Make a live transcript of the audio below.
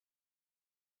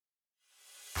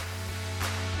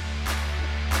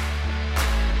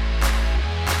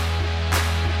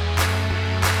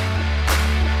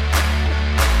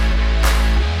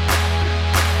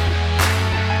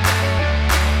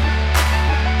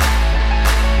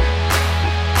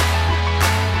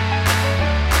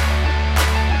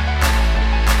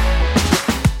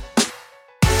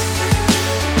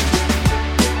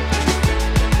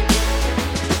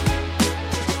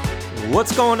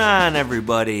What's going on,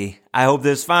 everybody? I hope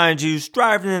this finds you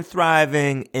striving and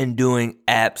thriving and doing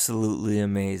absolutely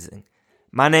amazing.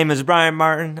 My name is Brian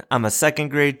Martin. I'm a second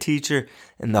grade teacher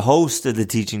and the host of the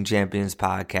Teaching Champions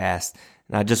podcast.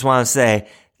 And I just want to say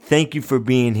thank you for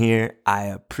being here. I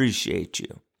appreciate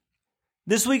you.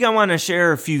 This week I want to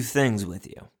share a few things with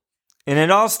you. And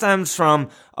it all stems from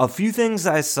a few things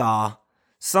I saw,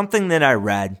 something that I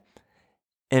read.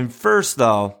 And first,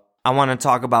 though, I want to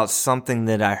talk about something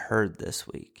that I heard this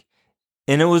week.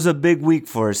 And it was a big week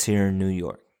for us here in New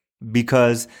York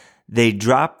because they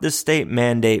dropped the state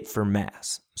mandate for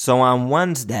masks. So on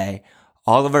Wednesday,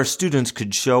 all of our students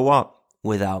could show up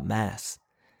without masks.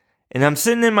 And I'm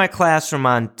sitting in my classroom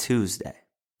on Tuesday,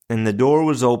 and the door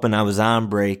was open. I was on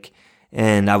break,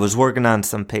 and I was working on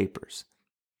some papers.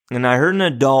 And I heard an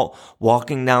adult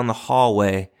walking down the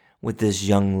hallway with this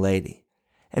young lady.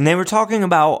 And they were talking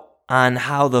about on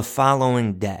how the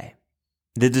following day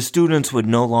that the students would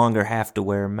no longer have to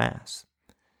wear masks.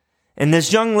 And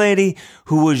this young lady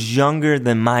who was younger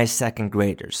than my second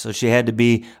graders, so she had to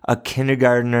be a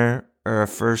kindergartner or a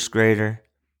first grader,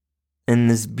 and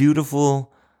this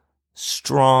beautiful,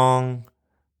 strong,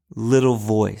 little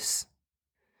voice.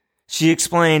 She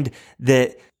explained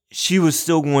that she was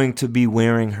still going to be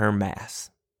wearing her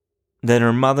mask, that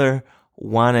her mother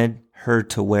wanted her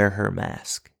to wear her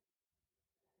mask.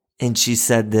 And she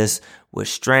said this with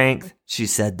strength. She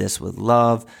said this with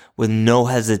love, with no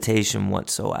hesitation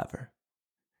whatsoever.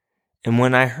 And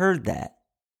when I heard that,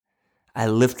 I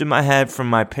lifted my head from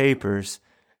my papers,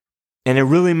 and it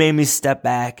really made me step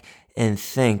back and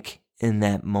think in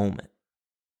that moment.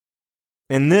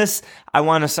 And this, I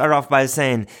want to start off by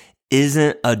saying,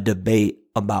 isn't a debate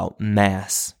about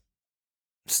masks.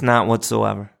 It's not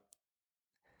whatsoever.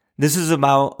 This is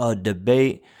about a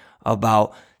debate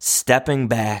about stepping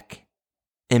back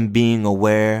and being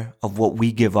aware of what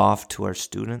we give off to our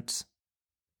students.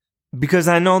 Because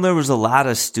I know there was a lot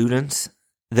of students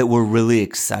that were really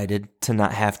excited to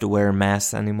not have to wear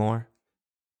masks anymore.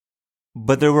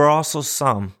 But there were also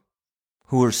some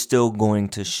who were still going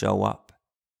to show up.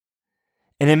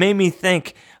 And it made me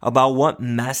think about what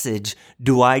message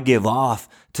do I give off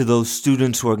to those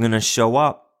students who are going to show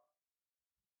up.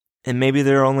 And maybe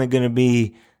they're only going to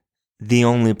be the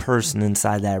only person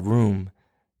inside that room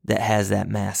that has that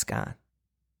mask on.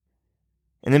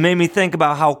 And it made me think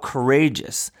about how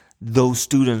courageous those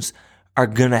students are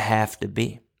going to have to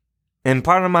be. In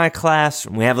part of my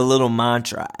classroom, we have a little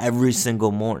mantra every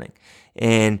single morning.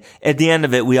 And at the end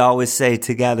of it, we always say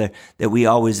together that we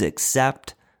always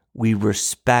accept, we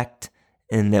respect,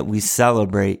 and that we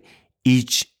celebrate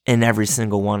each and every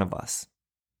single one of us.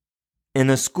 And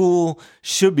a school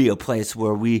should be a place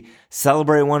where we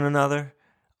celebrate one another,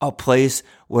 a place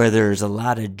where there's a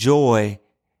lot of joy,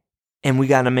 and we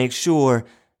got to make sure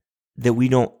that we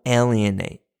don't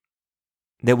alienate,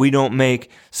 that we don't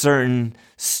make certain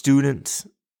students,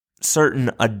 certain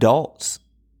adults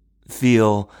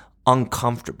feel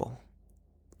uncomfortable,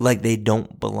 like they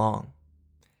don't belong.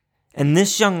 And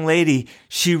this young lady,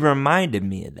 she reminded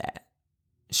me of that.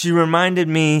 She reminded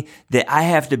me that I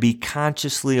have to be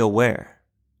consciously aware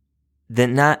that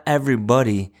not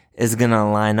everybody is going to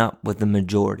line up with the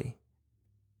majority.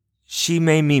 She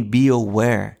made me be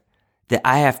aware that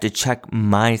I have to check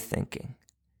my thinking,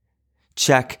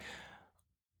 check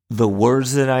the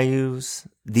words that I use,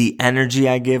 the energy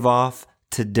I give off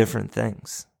to different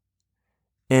things.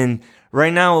 And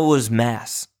right now it was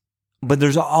masks, but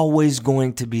there's always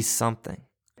going to be something.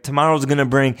 Tomorrow's going to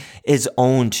bring its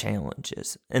own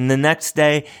challenges, and the next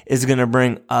day is going to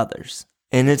bring others.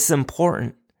 And it's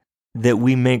important that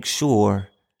we make sure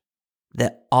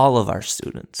that all of our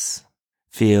students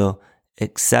feel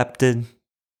accepted,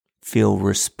 feel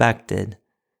respected,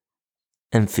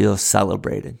 and feel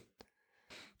celebrated.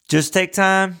 Just take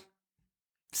time,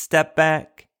 step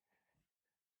back,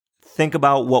 think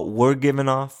about what we're giving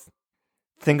off.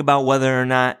 Think about whether or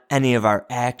not any of our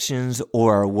actions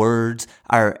or our words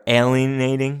are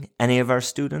alienating any of our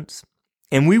students.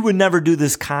 And we would never do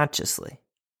this consciously,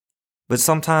 but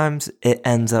sometimes it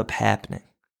ends up happening.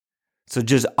 So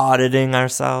just auditing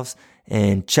ourselves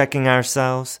and checking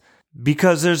ourselves,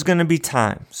 because there's going to be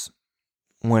times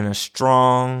when a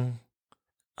strong,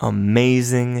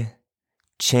 amazing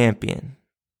champion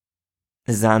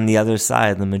is on the other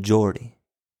side of the majority,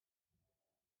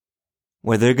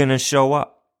 where they're going to show up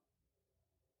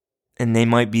and they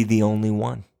might be the only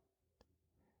one.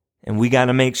 And we got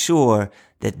to make sure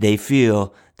that they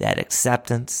feel that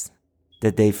acceptance,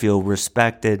 that they feel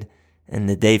respected, and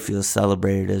that they feel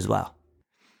celebrated as well.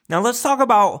 Now let's talk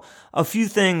about a few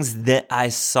things that I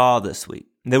saw this week.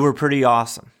 They were pretty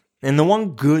awesome. And the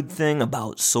one good thing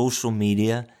about social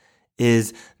media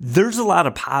is there's a lot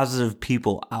of positive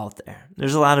people out there.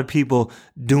 There's a lot of people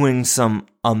doing some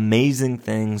amazing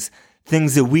things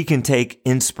that we can take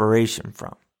inspiration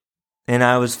from. And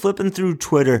I was flipping through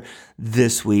Twitter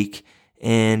this week,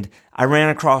 and I ran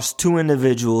across two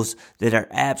individuals that are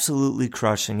absolutely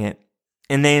crushing it,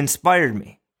 and they inspired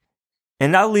me.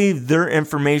 And I'll leave their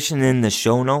information in the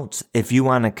show notes if you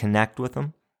want to connect with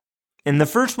them. And the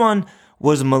first one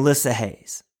was Melissa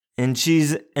Hayes, and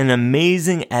she's an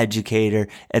amazing educator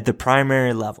at the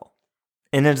primary level.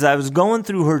 And as I was going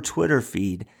through her Twitter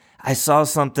feed, I saw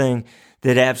something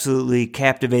that absolutely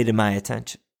captivated my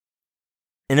attention.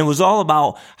 And it was all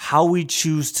about how we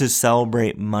choose to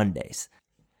celebrate Mondays.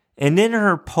 And in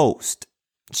her post,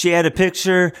 she had a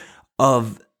picture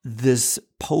of this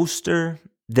poster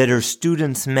that her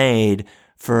students made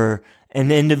for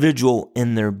an individual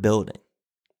in their building.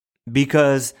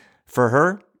 Because for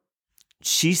her,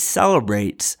 she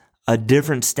celebrates a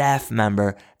different staff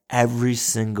member every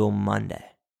single Monday.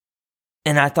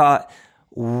 And I thought,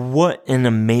 what an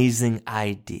amazing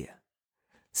idea.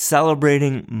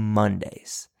 Celebrating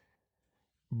Mondays.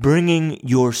 Bringing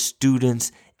your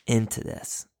students into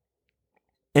this.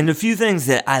 And a few things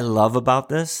that I love about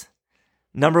this.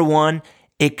 Number one,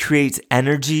 it creates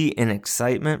energy and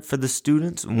excitement for the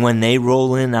students when they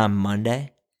roll in on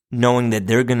Monday, knowing that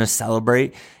they're going to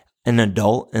celebrate an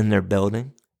adult in their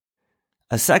building.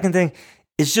 A second thing,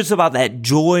 it's just about that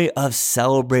joy of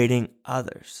celebrating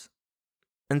others.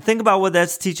 And think about what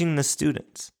that's teaching the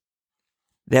students.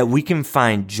 That we can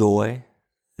find joy,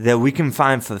 that we can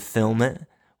find fulfillment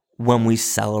when we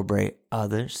celebrate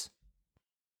others.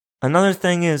 Another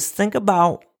thing is, think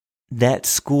about that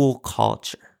school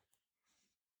culture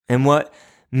and what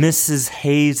Mrs.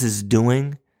 Hayes is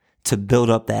doing to build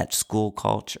up that school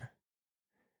culture.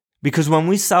 Because when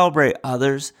we celebrate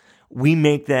others, we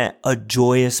make that a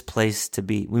joyous place to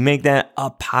be. We make that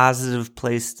a positive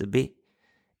place to be.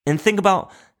 And think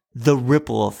about the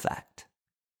ripple effect.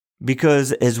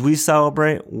 Because as we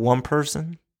celebrate one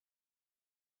person,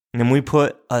 and we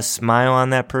put a smile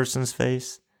on that person's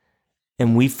face,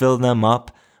 and we fill them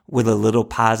up with a little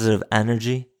positive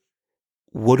energy,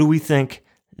 what do we think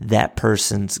that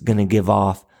person's going to give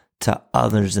off to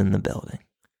others in the building?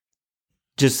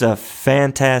 Just a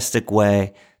fantastic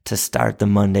way to start the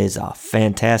Mondays off.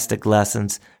 Fantastic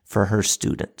lessons for her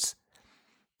students.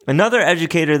 Another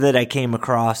educator that I came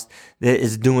across that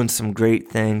is doing some great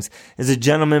things is a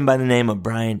gentleman by the name of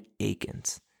Brian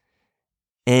Akins.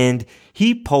 And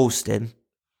he posted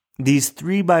these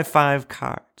 3x5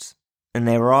 cards, and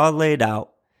they were all laid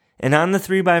out. And on the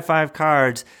 3x5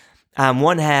 cards, on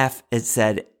one half, it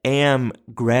said AM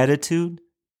gratitude,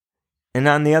 and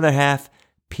on the other half,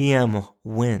 PM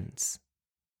wins.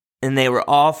 And they were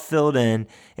all filled in,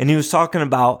 and he was talking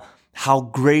about how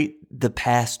great the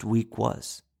past week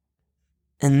was.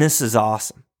 And this is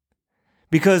awesome.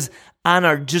 Because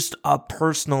on just a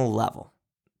personal level,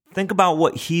 think about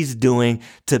what he's doing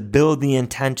to build the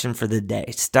intention for the day,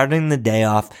 starting the day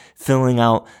off, filling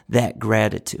out that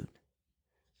gratitude.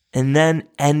 And then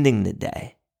ending the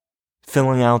day,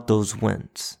 filling out those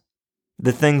wins,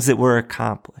 the things that were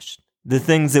accomplished, the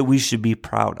things that we should be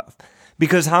proud of.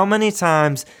 Because how many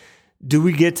times do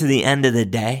we get to the end of the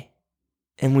day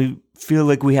and we feel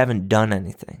like we haven't done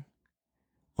anything?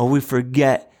 Or we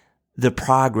forget the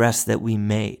progress that we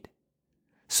made.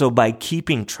 So by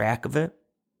keeping track of it,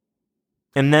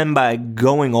 and then by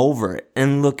going over it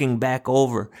and looking back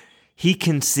over, he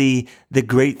can see the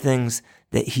great things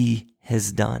that he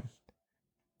has done.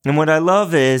 And what I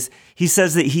love is he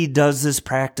says that he does this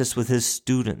practice with his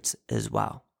students as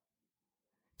well,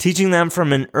 teaching them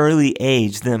from an early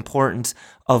age the importance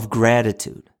of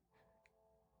gratitude,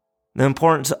 the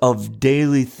importance of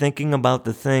daily thinking about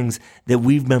the things that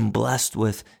we've been blessed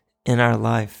with in our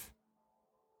life.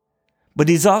 But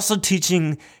he's also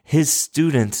teaching his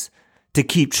students to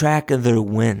keep track of their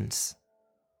wins,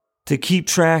 to keep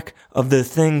track of the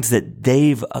things that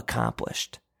they've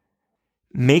accomplished,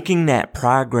 making that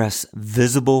progress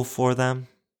visible for them,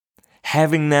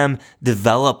 having them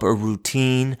develop a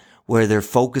routine where they're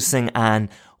focusing on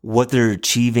what they're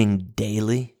achieving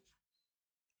daily.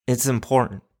 It's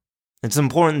important. It's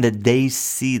important that they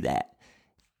see that.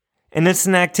 And it's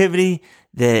an activity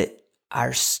that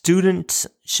our students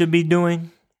should be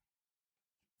doing.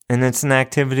 And it's an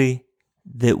activity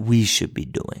that we should be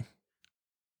doing.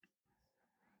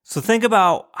 So think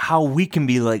about how we can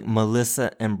be like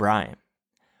Melissa and Brian.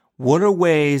 What are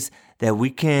ways that we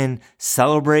can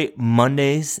celebrate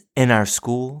Mondays in our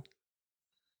school?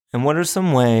 And what are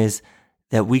some ways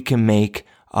that we can make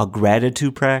a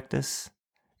gratitude practice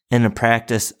and a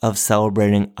practice of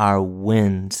celebrating our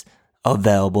wins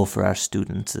available for our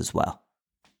students as well.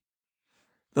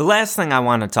 The last thing I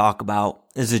want to talk about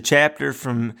is a chapter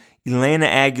from Elena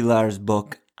Aguilar's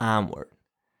book, Onward.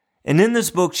 And in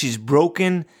this book, she's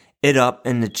broken it up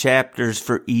into chapters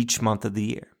for each month of the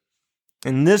year.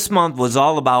 And this month was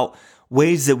all about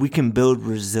ways that we can build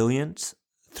resilience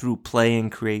through play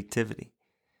and creativity.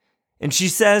 And she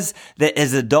says that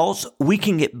as adults, we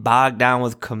can get bogged down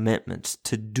with commitments,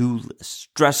 to-do lists,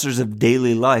 stressors of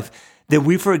daily life that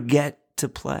we forget to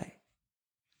play.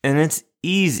 And it's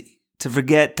easy to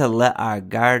forget to let our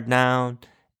guard down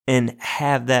and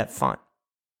have that fun,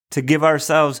 to give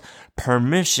ourselves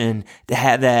permission to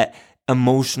have that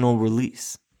emotional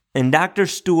release. And Dr.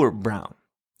 Stuart Brown,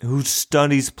 who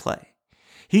studies play,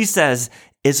 he says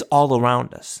it's all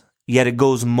around us, yet it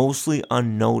goes mostly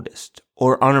unnoticed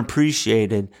or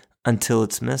unappreciated until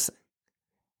it's missing.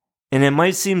 And it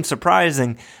might seem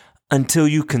surprising until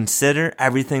you consider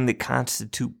everything that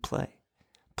constitutes play.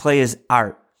 Play is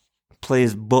art. Play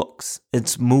is books.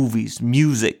 It's movies,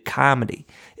 music, comedy.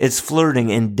 It's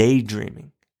flirting and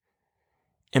daydreaming.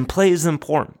 And play is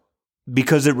important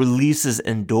because it releases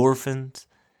endorphins.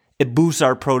 It boosts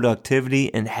our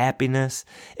productivity and happiness.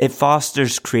 It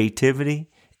fosters creativity.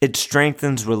 It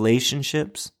strengthens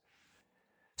relationships.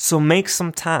 So make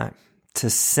some time to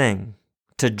sing,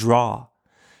 to draw,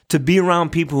 to be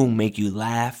around people who make you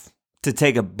laugh, to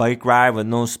take a bike ride with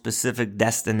no specific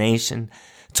destination,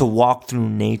 to walk through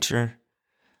nature,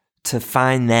 to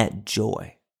find that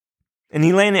joy. And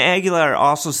Elena Aguilar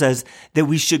also says that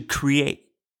we should create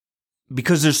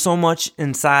because there's so much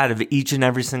inside of each and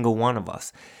every single one of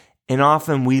us. And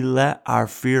often we let our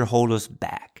fear hold us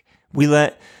back. We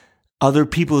let other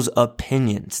people's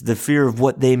opinions, the fear of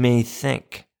what they may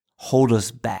think, hold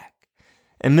us back.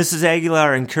 And Mrs.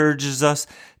 Aguilar encourages us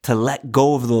to let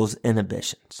go of those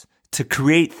inhibitions, to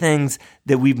create things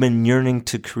that we've been yearning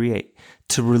to create,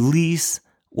 to release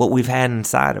what we've had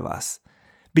inside of us.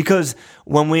 Because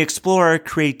when we explore our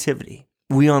creativity,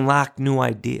 we unlock new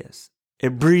ideas.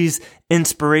 It breathes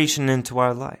inspiration into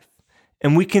our life.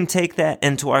 And we can take that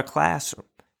into our classroom.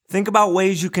 Think about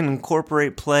ways you can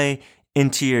incorporate play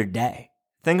into your day.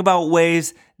 Think about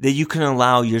ways that you can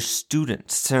allow your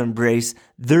students to embrace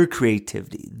their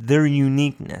creativity, their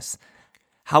uniqueness.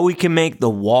 How we can make the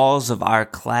walls of our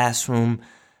classroom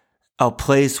a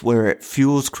place where it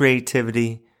fuels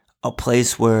creativity, a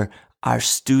place where our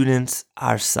students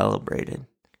are celebrated.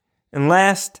 And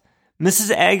last,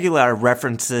 Mrs. Aguilar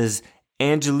references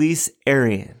Angelise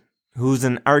Arian, who's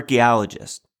an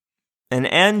archaeologist. And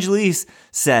Angelise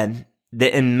said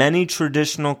that in many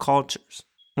traditional cultures,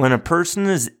 when a person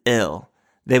is ill,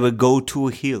 they would go to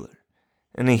a healer,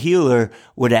 and a healer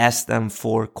would ask them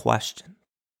 4 questions.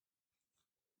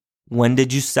 When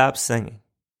did you stop singing?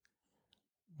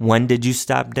 When did you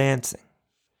stop dancing?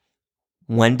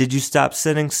 When did you stop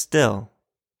sitting still?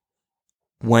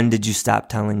 When did you stop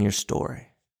telling your story?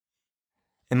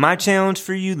 And my challenge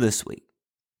for you this week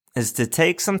is to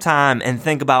take some time and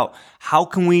think about how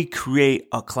can we create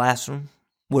a classroom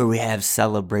where we have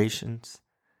celebrations,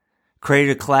 create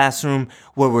a classroom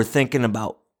where we're thinking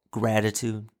about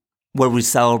gratitude, where we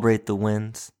celebrate the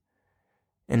wins.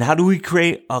 And how do we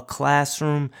create a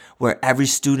classroom where every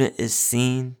student is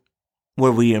seen,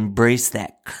 where we embrace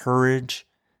that courage?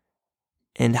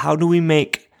 And how do we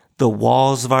make the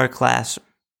walls of our classroom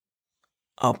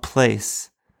a place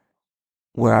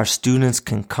where our students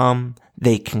can come,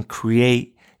 they can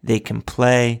create, they can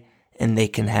play, and they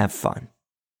can have fun?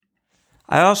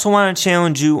 I also want to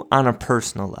challenge you on a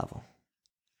personal level.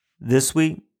 This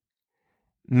week,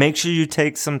 make sure you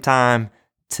take some time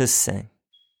to sing.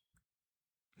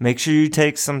 Make sure you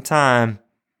take some time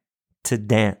to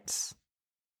dance.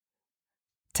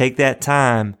 Take that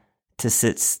time to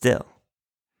sit still.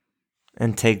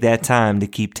 And take that time to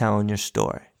keep telling your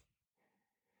story.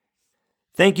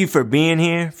 Thank you for being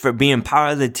here, for being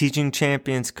part of the Teaching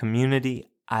Champions community.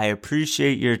 I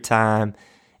appreciate your time.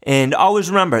 And always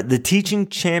remember, the Teaching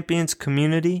Champions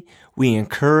community, we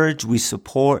encourage, we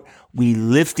support, we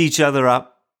lift each other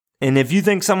up. And if you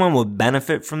think someone would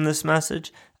benefit from this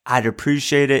message, I'd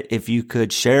appreciate it if you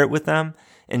could share it with them.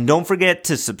 And don't forget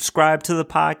to subscribe to the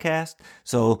podcast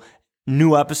so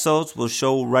new episodes will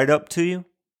show right up to you.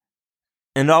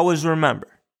 And always remember,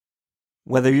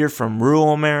 whether you're from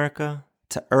rural America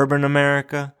to urban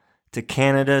America to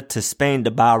Canada to Spain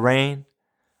to Bahrain,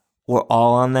 we're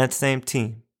all on that same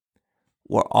team.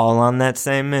 We're all on that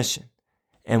same mission.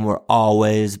 And we're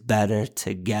always better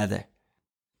together.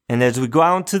 And as we go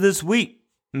out into this week,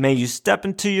 may you step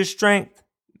into your strength.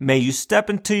 May you step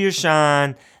into your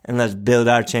shine. And let's build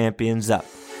our champions up.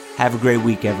 Have a great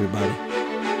week, everybody.